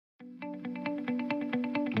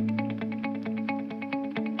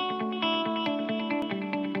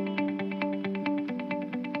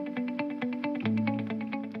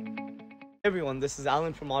Hey everyone, this is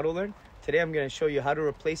Alan from AutoLearn. Today I'm going to show you how to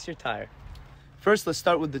replace your tire. First, let's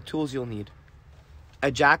start with the tools you'll need. A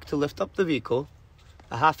jack to lift up the vehicle,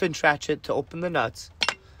 a 1/2-inch ratchet to open the nuts,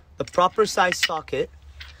 the proper size socket.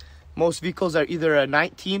 Most vehicles are either a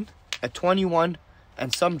 19, a 21,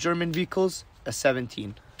 and some German vehicles a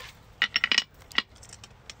 17.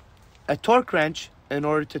 A torque wrench in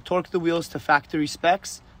order to torque the wheels to factory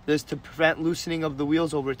specs. This to prevent loosening of the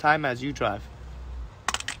wheels over time as you drive.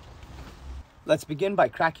 Let's begin by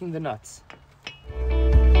cracking the nuts.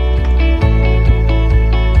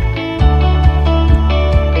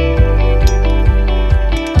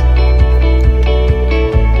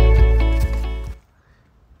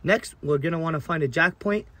 Next, we're going to want to find a jack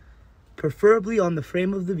point, preferably on the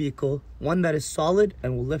frame of the vehicle, one that is solid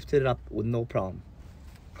and will lift it up with no problem.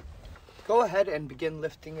 Go ahead and begin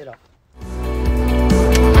lifting it up.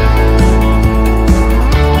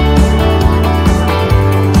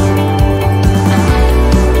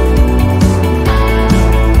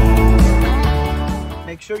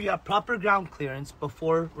 Make sure you have proper ground clearance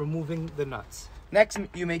before removing the nuts. Next,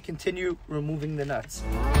 you may continue removing the nuts.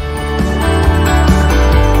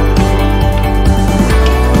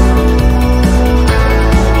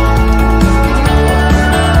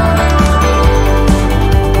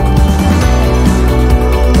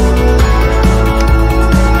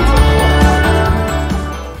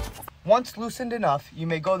 Once loosened enough, you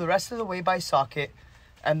may go the rest of the way by socket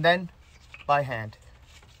and then by hand.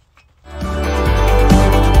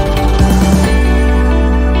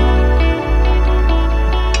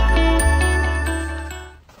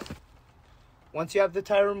 Once you have the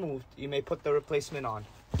tire removed, you may put the replacement on.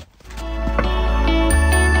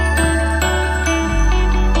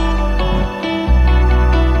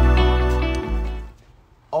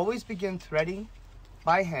 Always begin threading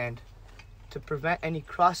by hand to prevent any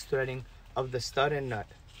cross-threading of the stud and nut.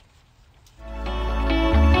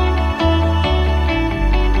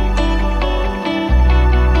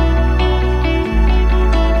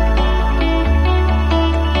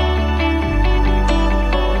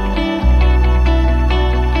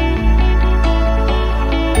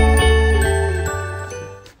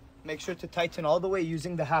 Make sure to tighten all the way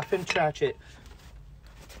using the 1/2-inch ratchet,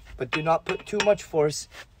 but do not put too much force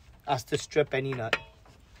as to strip any nut.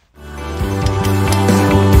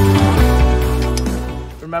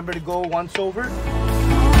 Remember to go once over.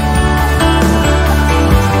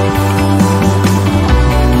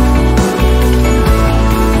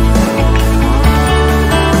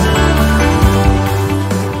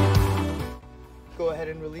 Go ahead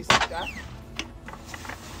and release the jack.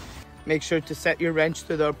 Make sure to set your wrench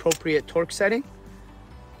to the appropriate torque setting.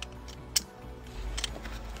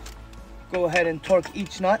 Go ahead and torque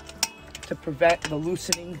each nut to prevent the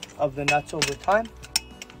loosening of the nuts over time.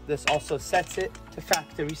 This also sets it to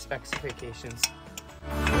factory specifications.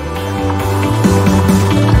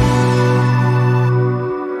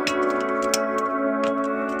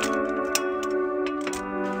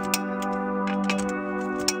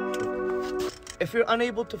 If you're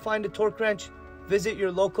unable to find a torque wrench, visit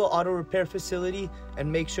your local auto repair facility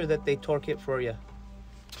and make sure that they torque it for you.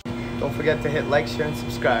 Don't forget to hit like, share, and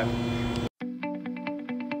subscribe.